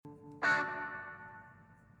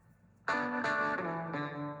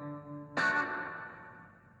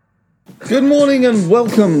Good morning and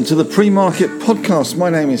welcome to the Pre-Market Podcast. My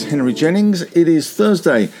name is Henry Jennings. It is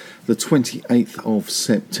Thursday, the 28th of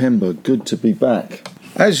September. Good to be back.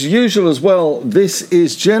 As usual as well, this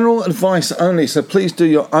is general advice only, so please do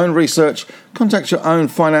your own research. Contact your own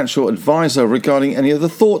financial advisor regarding any of the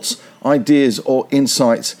thoughts, ideas or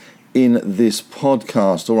insights in this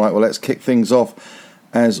podcast. All right, well, let's kick things off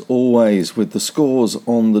as always with the scores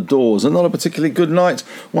on the doors. And not a particularly good night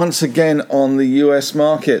once again on the US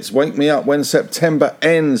markets. Wake me up when September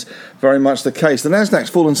ends. Very much the case. The Nasdaq's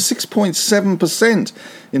fallen 6.7%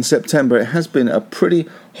 in September. It has been a pretty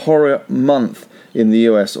horror month in the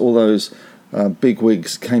US. All those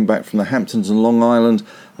bigwigs came back from the Hamptons and Long Island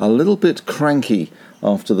a little bit cranky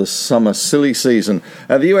after the summer silly season.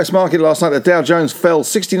 The US market last night, the Dow Jones fell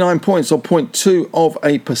 69 points or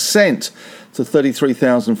 0.2%. to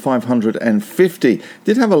 33,550.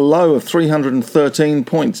 Did have a low of 313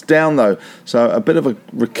 points down though, so a bit of a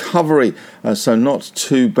recovery, so not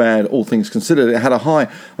too bad all things considered. It had a high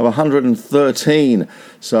of 113,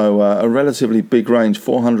 so a relatively big range,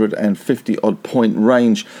 450 odd point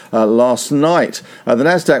range last night. The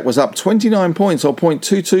Nasdaq was up 29 points or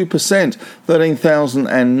 0.22%,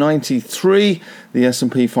 13,093. The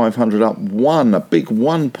S&P 500 up a big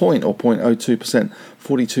 1 point or 0.02%,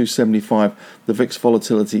 42.75. The VIX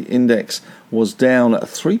Volatility Index was down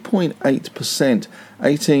 3.8%,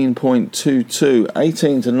 18.22.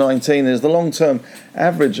 18 to 19 is the long-term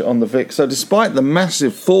average on the VIX. So despite the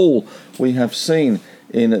massive fall we have seen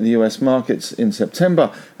in the US markets in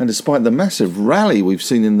September, and despite the massive rally we've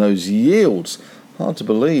seen in those yields, hard to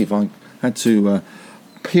believe. I had to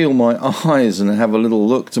peel my eyes and have a little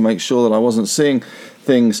look to make sure that I wasn't seeing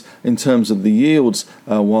things in terms of the yields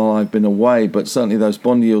while I've been away, but certainly those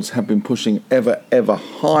bond yields have been pushing ever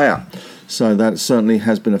higher, so that certainly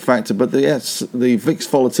has been a factor. But the VIX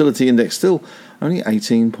Volatility Index still only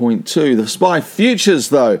 18.2. The SPY futures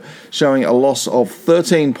though showing a loss of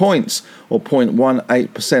 13 points or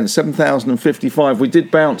 0.18%, 7,055. We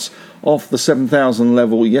did bounce off the 7,000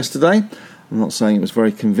 level yesterday. I'm not saying it was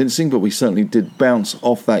very convincing, but we certainly did bounce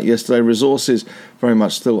off that yesterday. Resources very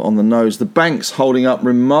much still on the nose. The banks holding up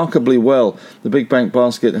remarkably well. The big bank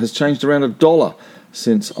basket has changed around $1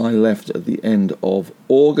 since I left at the end of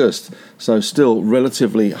August, so still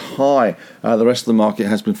relatively high. The rest of the market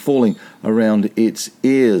has been falling around its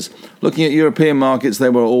ears. Looking at European markets, they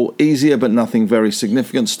were all easier, but nothing very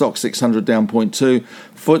significant. Stock 600 down 0.2,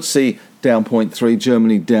 FTSE down 0.3,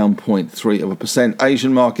 Germany down 0.3%.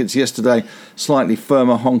 Asian markets yesterday slightly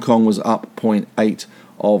firmer. Hong Kong was up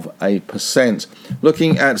 0.8%.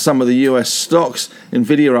 Looking at some of the US stocks,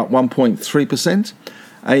 Nvidia up 1.3%.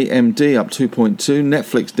 AMD up 2.2%,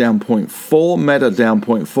 Netflix down 0.4%, Meta down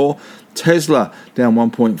 0.4%, Tesla down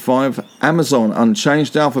 1.5%, Amazon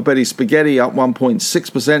unchanged, Alphabeti Spaghetti up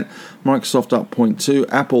 1.6%, Microsoft up 0.2%,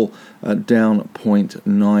 Apple down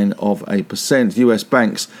 0.9%. US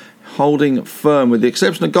banks holding firm with the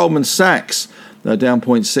exception of Goldman Sachs, down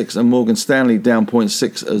 0.6%, and Morgan Stanley down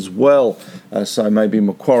 0.6% as well. So maybe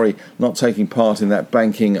Macquarie not taking part in that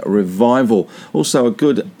banking revival. Also a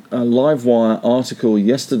good Livewire article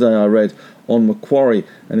yesterday I read on Macquarie,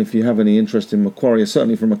 and if you have any interest in Macquarie,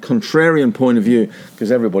 certainly from a contrarian point of view,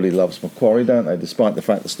 because everybody loves Macquarie, don't they, despite the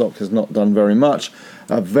fact the stock has not done very much.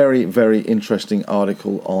 A very, very interesting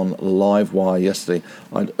article on Livewire yesterday.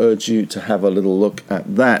 I'd urge you to have a little look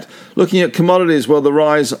at that. Looking at commodities, well, the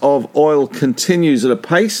rise of oil continues at a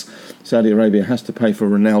pace. Saudi Arabia has to pay for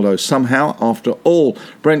Ronaldo somehow. After all,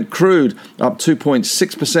 Brent crude up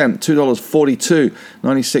 2.6%, $2.42,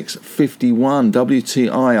 96.51.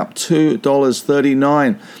 WTI up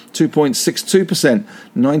 $2.39, 2.62%,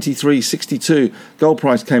 93.62. Gold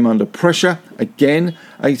price came under pressure again,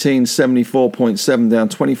 1874.7 down,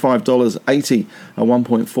 $25.80, a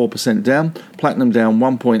 1.4% down. Platinum down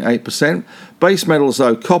 1.8%. Base metals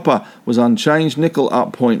though, copper was unchanged, nickel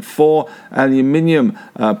up 0.4%, aluminium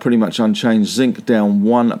pretty much unchanged, zinc down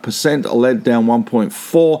 1%, lead down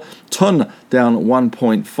 1.4%, tin down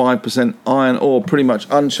 1.5%, iron ore pretty much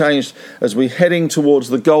unchanged as we're heading towards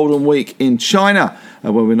the Golden Week in China,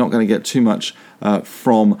 where we're not going to get too much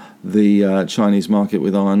from the Chinese market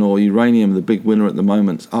with iron ore. Uranium, the big winner at the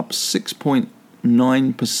moment, up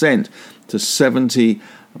 6.9% to $70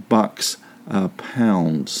 a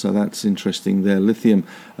pound. So that's interesting there. Lithium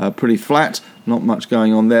pretty flat, not much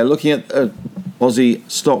going on there. Looking at Aussie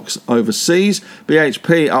stocks overseas,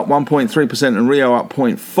 BHP up 1.3% and Rio up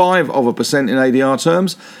 0.5% in ADR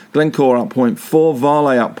terms. Glencore up 0.4%,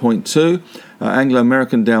 Vale up 0.2%, Anglo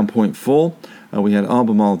American down 0.4%. We had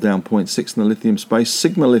Albemarle down 0.6 in the lithium space,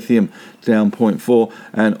 Sigma Lithium down 0.4,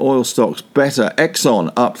 and oil stocks better.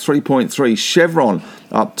 Exxon up 3.3, Chevron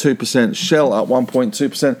up 2%, Shell up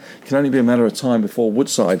 1.2%. Can only be a matter of time before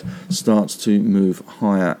Woodside starts to move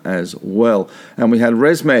higher as well. And we had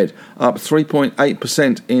ResMed up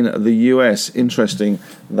 3.8% in the US. Interesting,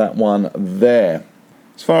 that one there.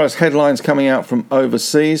 As far as headlines coming out from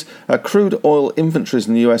overseas, crude oil inventories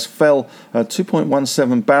in the US fell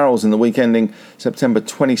 2.17 barrels in the week ending September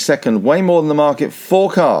 22nd, way more than the market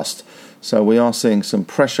forecast. So we are seeing some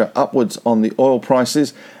pressure upwards on the oil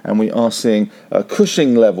prices, and we are seeing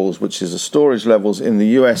Cushing levels, which is the storage levels in the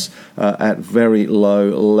US, at very low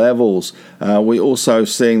levels. We're also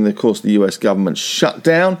seeing, of course, the US government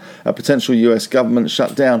shutdown, a potential US government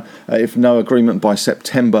shutdown if no agreement by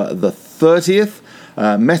September the 30th.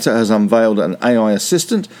 Meta has unveiled an AI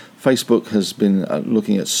assistant. Facebook has been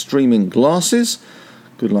looking at streaming glasses.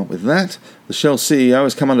 Good luck with that. The Shell CEO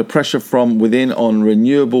has come under pressure from within on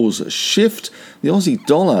renewables shift. The Aussie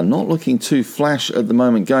dollar not looking too flash at the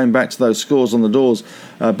moment, going back to those scores on the doors.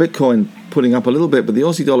 Bitcoin putting up a little bit, but the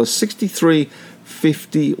Aussie dollar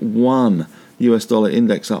 63.51. US dollar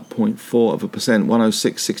index up 0.4%,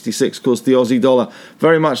 106.66. Of course, the Aussie dollar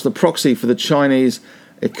very much the proxy for the Chinese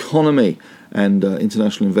economy. And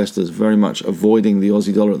international investors very much avoiding the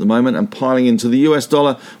Aussie dollar at the moment and piling into the US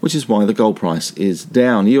dollar, which is why the gold price is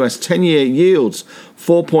down. US 10-year yields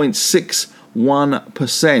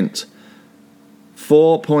 4.61%.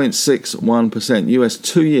 4.61%. US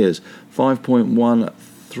 2 years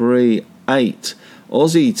 5.138.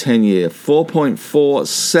 Aussie 10-year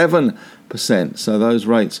 4.47%. So those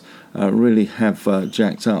rates really have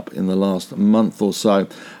jacked up in the last month or so.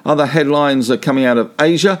 Other headlines are coming out of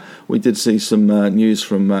Asia. We did see some news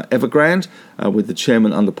from Evergrande with the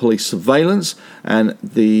chairman under police surveillance, and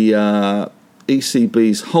the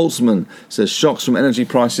ECB's Holtzman says shocks from energy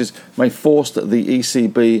prices may force the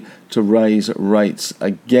ECB to raise rates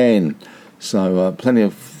again. So plenty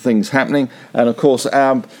of things happening. And of course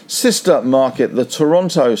our sister market, the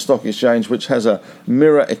Toronto Stock Exchange, which has a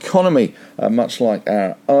mirror economy much like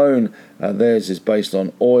our own. Theirs is based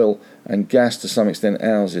on oil and gas to some extent.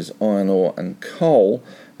 Ours is iron ore and coal.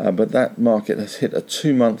 But that market has hit a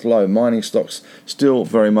 2-month low. Mining stocks still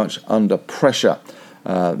very much under pressure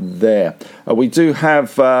there. We do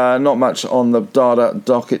have not much on the data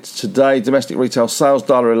docket today. Domestic retail sales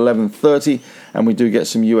data at 11:30, and we do get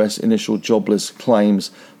some US initial jobless claims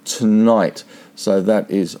tonight. So that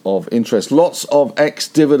is of interest. Lots of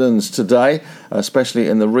ex-dividends today, especially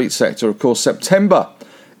in the REIT sector. Of course, September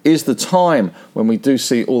is the time when we do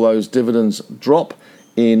see all those dividends drop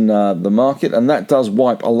in the market, and that does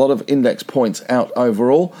wipe a lot of index points out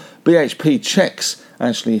overall. BHP checks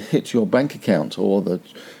actually hit your bank account, or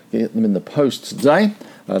get them in the post today.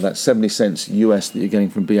 That's 70 cents US that you're getting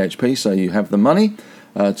from BHP, so you have the money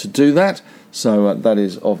to do that. So that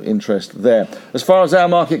is of interest there. As far as our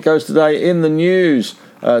market goes today, in the news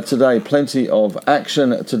today, plenty of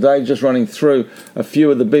action today. Just running through a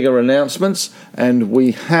few of the bigger announcements, and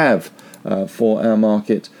we have for our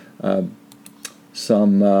market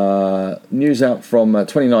some news out from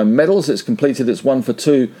 29 Metals. It's completed its 1 for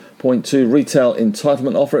 2.2 retail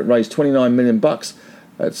entitlement offer. It raised $29 million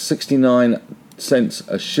at 69 cents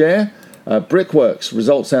a share. Brickworks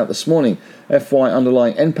results out this morning. FY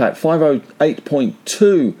underlying NPAT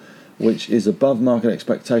 508.2, which is above market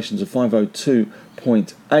expectations of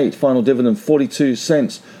 502.8. Final dividend 42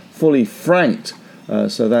 cents, fully franked.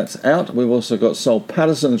 So that's out. We've also got Soul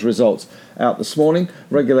Patterson's results out this morning.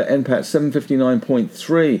 Regular NPAT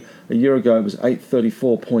 759.3. A year ago it was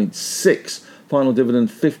 834.6. Final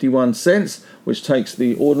dividend 51 cents, which takes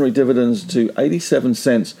the ordinary dividends to 87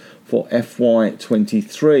 cents for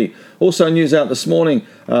FY23. Also news out this morning,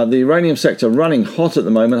 the uranium sector running hot at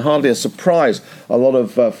the moment. Hardly a surprise. A lot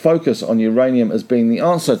of focus on uranium as being the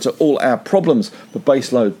answer to all our problems for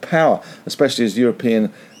baseload power, especially as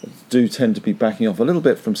European do tend to be backing off a little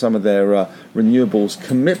bit from some of their renewables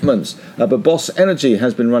commitments. But Boss Energy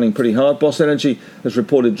has been running pretty hard. Boss Energy has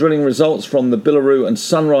reported drilling results from the Billeroo and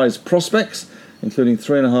Sunrise prospects, including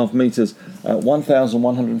 3.5 metres at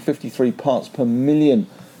 1,153 parts per million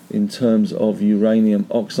in terms of uranium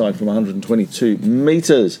oxide from 122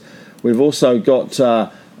 metres. We've also got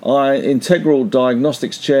Integral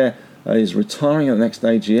Diagnostics Chair is retiring at the next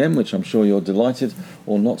AGM, which I'm sure you're delighted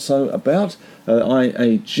or not so about.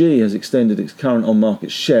 IAG has extended its current on-market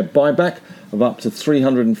share buyback of up to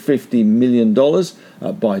 $350 million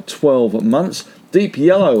by 12 months. Deep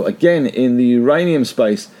Yellow, again in the uranium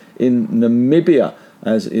space in Namibia,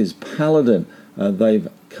 as is Paladin. They've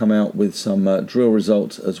come out with some drill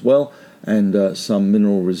results as well. and some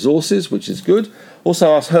mineral resources, which is good.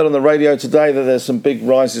 Also, I heard on the radio today that there's some big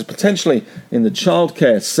rises potentially in the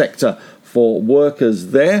childcare sector for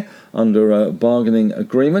workers there under a bargaining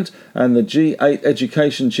agreement. And the G8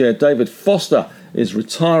 Education Chair, David Foster, is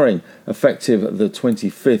retiring effective the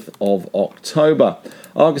 25th of October.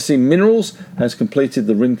 Argosy Minerals has completed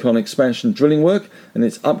the Rincon expansion drilling work, and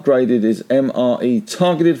it's upgraded its MRE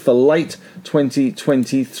targeted for late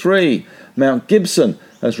 2023. Mount Gibson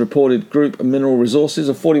has reported group mineral resources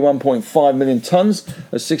of 41.5 million tonnes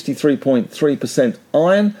at 63.3%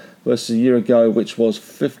 iron versus a year ago, which was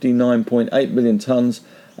 59.8 million tonnes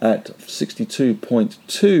at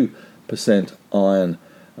 62.2% iron.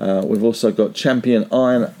 We've also got Champion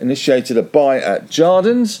Iron initiated a buy at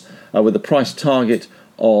Jardins with a price target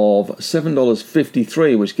of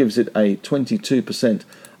 $7.53, which gives it a 22%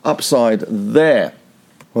 upside there.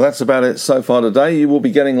 Well, that's about it so far today. You will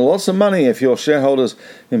be getting lots of money if you're shareholders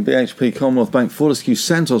in BHP, Commonwealth Bank, Fortescue,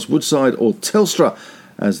 Santos, Woodside or Telstra,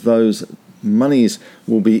 as those monies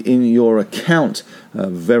will be in your account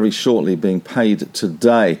very shortly, being paid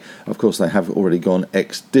today. Of course, they have already gone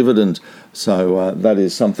ex-dividend, so that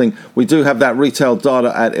is something. We do have that retail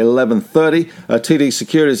data at 11:30. TD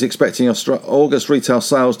Securities is expecting August retail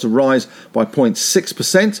sales to rise by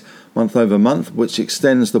 0.6% month over month, which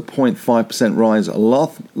extends the 0.5% rise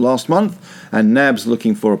last month, and NAB's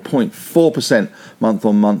looking for a 0.4%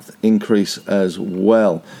 month-on-month increase as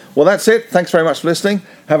well. Well, that's it. Thanks very much for listening.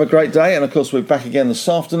 Have a great day, and of course we're back again this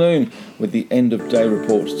afternoon with the end of day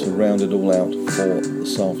reports to round it all out for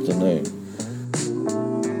this afternoon.